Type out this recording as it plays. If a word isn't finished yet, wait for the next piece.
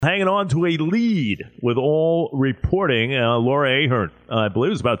Hanging on to a lead with all reporting. Laura Ahern, I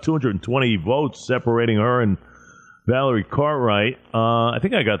believe it's about 220 votes separating her and Valerie Cartwright. I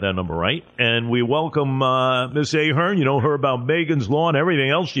think I got that number right. And we welcome Miss Ahern. You know her about Megan's Law and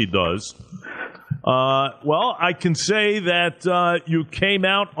everything else she does. Well, I can say that you came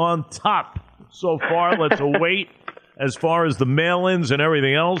out on top so far. Let's await as far as the mail-ins and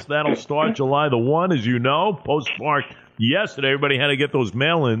everything else. That'll start July the 1, as you know. Postmarked yesterday. Everybody had to get those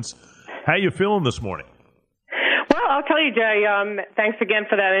mail-ins. How you feeling this morning? Well, I'll tell you, Jay, thanks again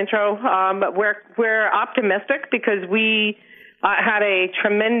for that intro. We're optimistic because we had a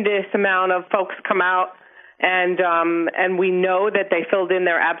tremendous amount of folks come out, and we know that they filled in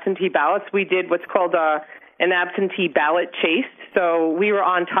their absentee ballots. We did what's called an absentee ballot chase, so we were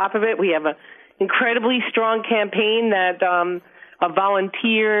on top of it. We have an incredibly strong campaign that of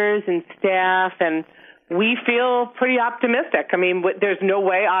volunteers and staff, and we feel pretty optimistic. I mean, there's no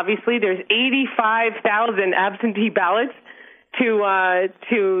way, obviously, there's 85,000 absentee ballots to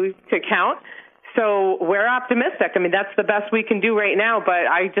count. So we're optimistic. I mean, that's the best we can do right now,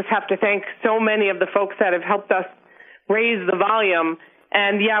 but I just have to thank so many of the folks that have helped us raise the volume.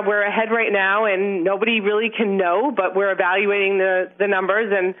 And yeah, we're ahead right now, and nobody really can know, but we're evaluating the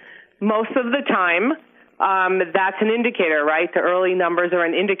numbers, and most of the time, that's an indicator, right? The early numbers are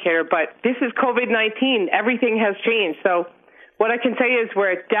an indicator, but this is COVID-19. Everything has changed. So what I can say is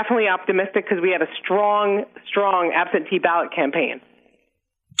we're definitely optimistic because we had a strong absentee ballot campaign.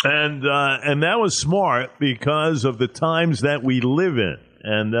 And that was smart because of the times that we live in.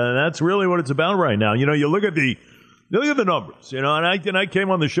 And that's really what it's about right now. You know, you look at the numbers, you know, and I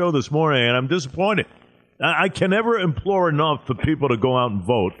came on the show this morning and I'm disappointed. I can never implore enough for people to go out and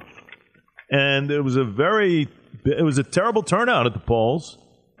vote. And it was a terrible turnout at the polls,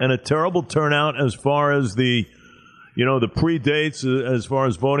 and a terrible turnout as far as the pre-dates as far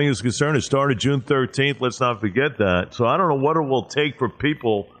as voting is concerned. It started June 13th. Let's not forget that. So I don't know what it will take for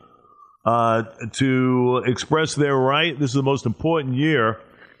people to express their right. This is the most important year.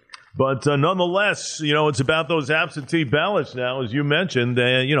 But nonetheless, you know, it's about those absentee ballots now, as you mentioned,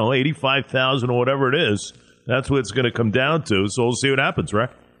 85,000 or whatever it is. That's what it's going to come down to. So we'll see what happens, right?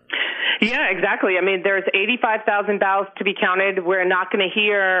 Yeah, exactly. I mean, there's 85,000 ballots to be counted. We're not going to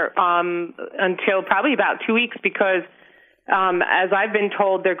hear until probably about 2 weeks because, as I've been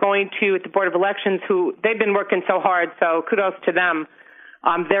told, they're going to, at the Board of Elections, they've been working so hard, so kudos to them.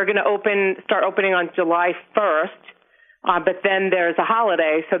 They're going to start opening on July 1st, but then there's a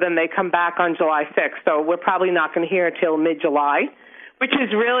holiday, so then they come back on July 6th. So we're probably not going to hear until mid-July, which is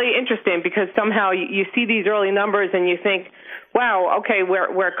really interesting because somehow you see these early numbers and you think, wow, okay,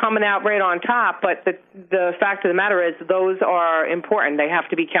 we're coming out right on top, but the fact of the matter is those are important. They have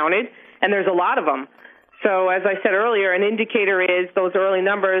to be counted, and there's a lot of them. So as I said earlier, an indicator is those early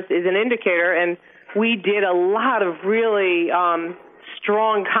numbers is an indicator, and we did a lot of really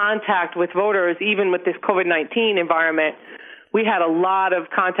strong contact with voters, even with this COVID-19 environment. We had a lot of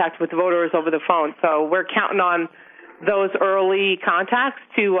contact with voters over the phone, so we're counting on those early contacts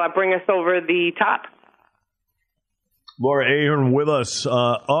to bring us over the top. Laura Ahern with us,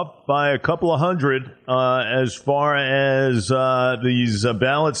 up by a couple of hundred as far as these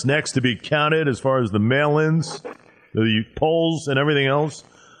ballots next to be counted, as far as the mail-ins, the polls, and everything else.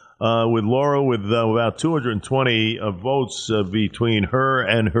 With Laura with about 220 votes between her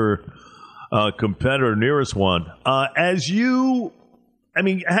and her competitor, nearest one. How do you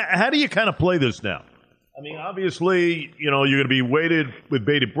kind of play this now? I mean, obviously, you know, you're going to be waited with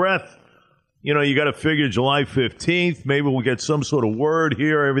bated breath. You know, you got to figure July 15th. Maybe we'll get some sort of word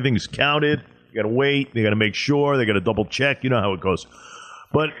here. Everything's counted. You got to wait. They got to make sure. They got to double check. You know how it goes.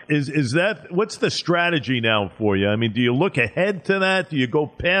 But is that what's the strategy now for you? I mean, do you look ahead to that? Do you go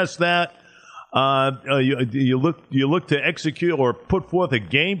past that? Do you look to execute or put forth a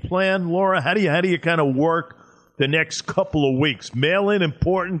game plan, Laura? How do you kind of work the next couple of weeks? Mail in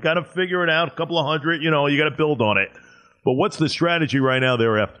important. Got to figure it out. A couple of hundred. You know, you got to build on it. But what's the strategy right now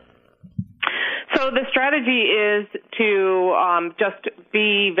thereafter? So the strategy is to just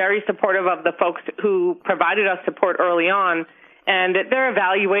be very supportive of the folks who provided us support early on. And they're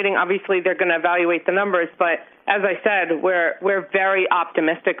evaluating. Obviously, they're going to evaluate the numbers. But as I said, we're very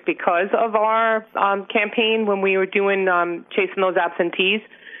optimistic because of our campaign when we were doing chasing those absentees.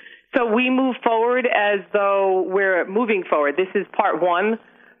 So we move forward as though we're moving forward. This is part one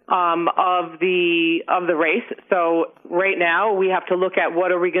of the race. So right now we have to look at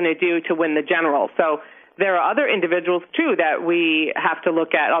what are we going to do to win the general. So there are other individuals too that we have to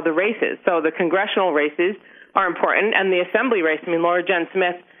look at, other races. So the congressional races are important, and the assembly race. I mean, Laura Jen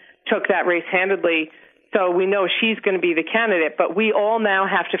Smith took that race handedly. So we know she's going to be the candidate, but we all now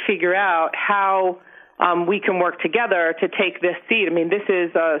have to figure out how we can work together to take this seat. I mean, this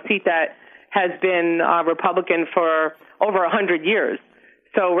is a seat that has been Republican for over 100 years.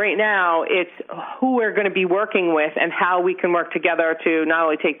 So right now, it's who we're going to be working with and how we can work together to not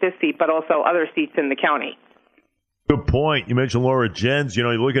only take this seat, but also other seats in the county. Good point. You mentioned Laura Jens. You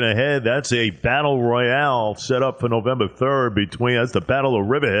know, you're looking ahead. That's a battle royale set up for November 3rd that's the Battle of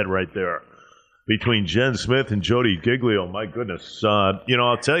Riverhead right there between Jen Smith and Jody Giglio. My goodness.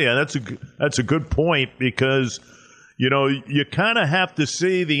 I'll tell you, that's a good point because, you kind of have to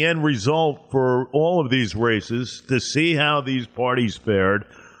see the end result for all of these races to see how these parties fared,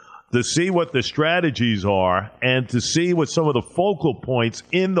 to see what the strategies are, and to see what some of the focal points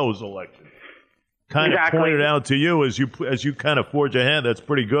in those elections kind of pointed out to you as you kind of forge ahead. That's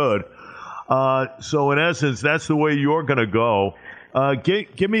pretty good. So in essence, that's the way you're going to go.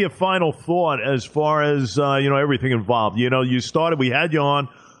 Give me a final thought as far as everything involved. We had you on.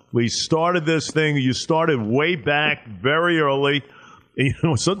 We started this thing. You started way back, very early.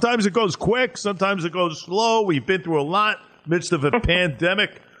 Sometimes it goes quick, sometimes it goes slow. We've been through a lot midst of a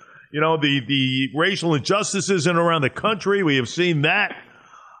pandemic. The racial injustices in and around the country. We have seen that.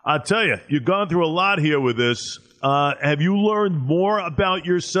 I'll tell you, you've gone through a lot here with this. Have you learned more about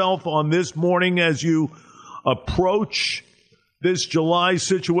yourself on this morning as you approach this July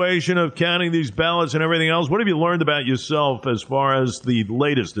situation of counting these ballots and everything else? What have you learned about yourself as far as the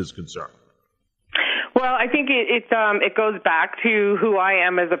latest is concerned? Well, I think it goes back to who I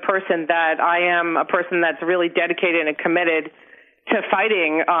am as a person, that I am a person that's really dedicated and committed to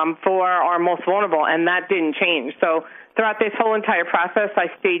fighting for our most vulnerable, and that didn't change. So throughout this whole entire process, I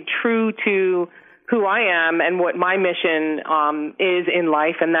stayed true to who I am and what my mission is in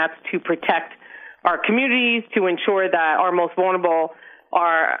life, and that's to protect our communities, to ensure that our most vulnerable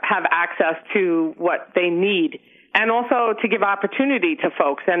have access to what they need, and also to give opportunity to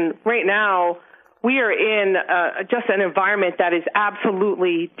folks. And right now, we are in just an environment that is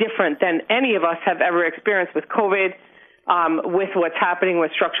absolutely different than any of us have ever experienced with COVID, with what's happening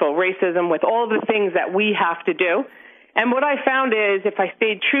with structural racism, with all the things that we have to do. And what I found is if I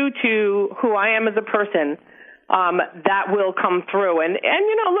stayed true to who I am as a person, that will come through. And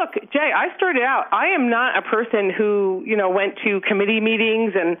look, Jay, I started out, I am not a person who, went to committee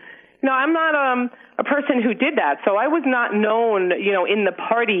meetings, and, I'm not a person who did that. So I was not known, in the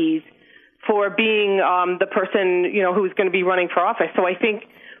parties for being the person, who was going to be running for office. So I think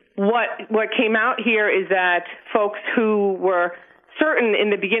what came out here is that folks who were certain in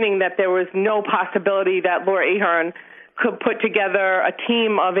the beginning that there was no possibility that Laura Ahern could put together a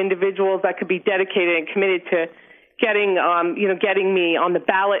team of individuals that could be dedicated and committed to getting me on the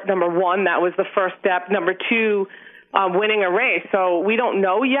ballot. Number one, that was the first step. Number two, winning a race. So we don't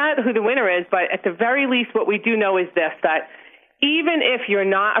know yet who the winner is, but at the very least, what we do know is this, that even if you're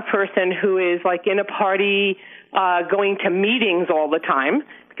not a person who is like in a party, going to meetings all the time,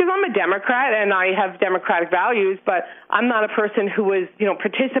 because I'm a Democrat and I have Democratic values, but I'm not a person who is,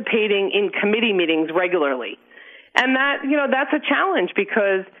 participating in committee meetings regularly. And that, that's a challenge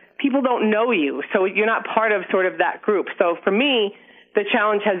because people don't know you, so you're not part of sort of that group. So for me, the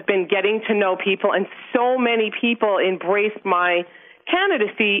challenge has been getting to know people, and so many people embraced my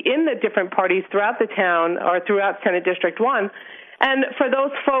candidacy in the different parties throughout the town or throughout Senate District 1. And for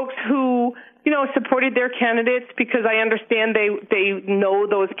those folks who, supported their candidates because I understand they know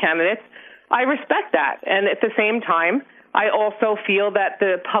those candidates, I respect that. And at the same time, I also feel that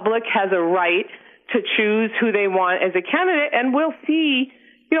the public has a right to choose who they want as a candidate, and we'll see,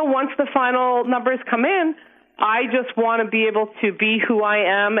 once the final numbers come in. I just want to be able to be who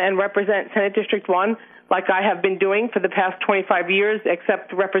I am and represent Senate District 1 like I have been doing for the past 25 years,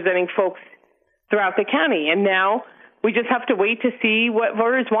 except representing folks throughout the county. And now we just have to wait to see what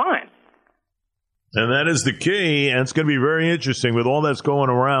voters want. And that is the key, and it's going to be very interesting with all that's going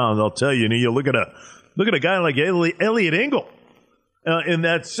around. I'll tell you, you look at a guy like Elliot Engel in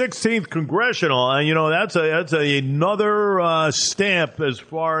that 16th congressional. That's another stamp as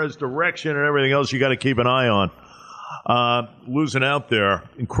far as direction and everything else you got to keep an eye on. Losing out there,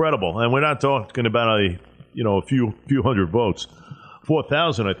 incredible, and we're not talking about a few hundred votes,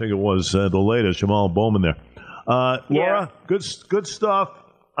 4,000, I think it was the latest. Jamal Bowman there. Laura, good stuff.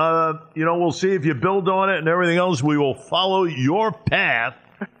 We'll see if you build on it and everything else. We will follow your path,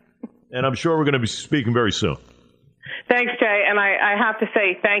 and I'm sure we're going to be speaking very soon. Thanks, Jay. And I have to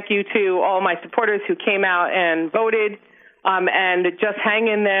say thank you to all my supporters who came out and voted. And just hang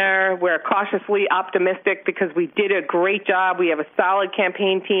in there. We're cautiously optimistic because we did a great job. We have a solid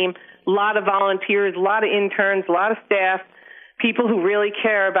campaign team, a lot of volunteers, a lot of interns, a lot of staff, people who really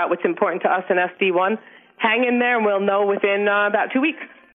care about what's important to us in SD1. hang in there, and we'll know within about 2 weeks.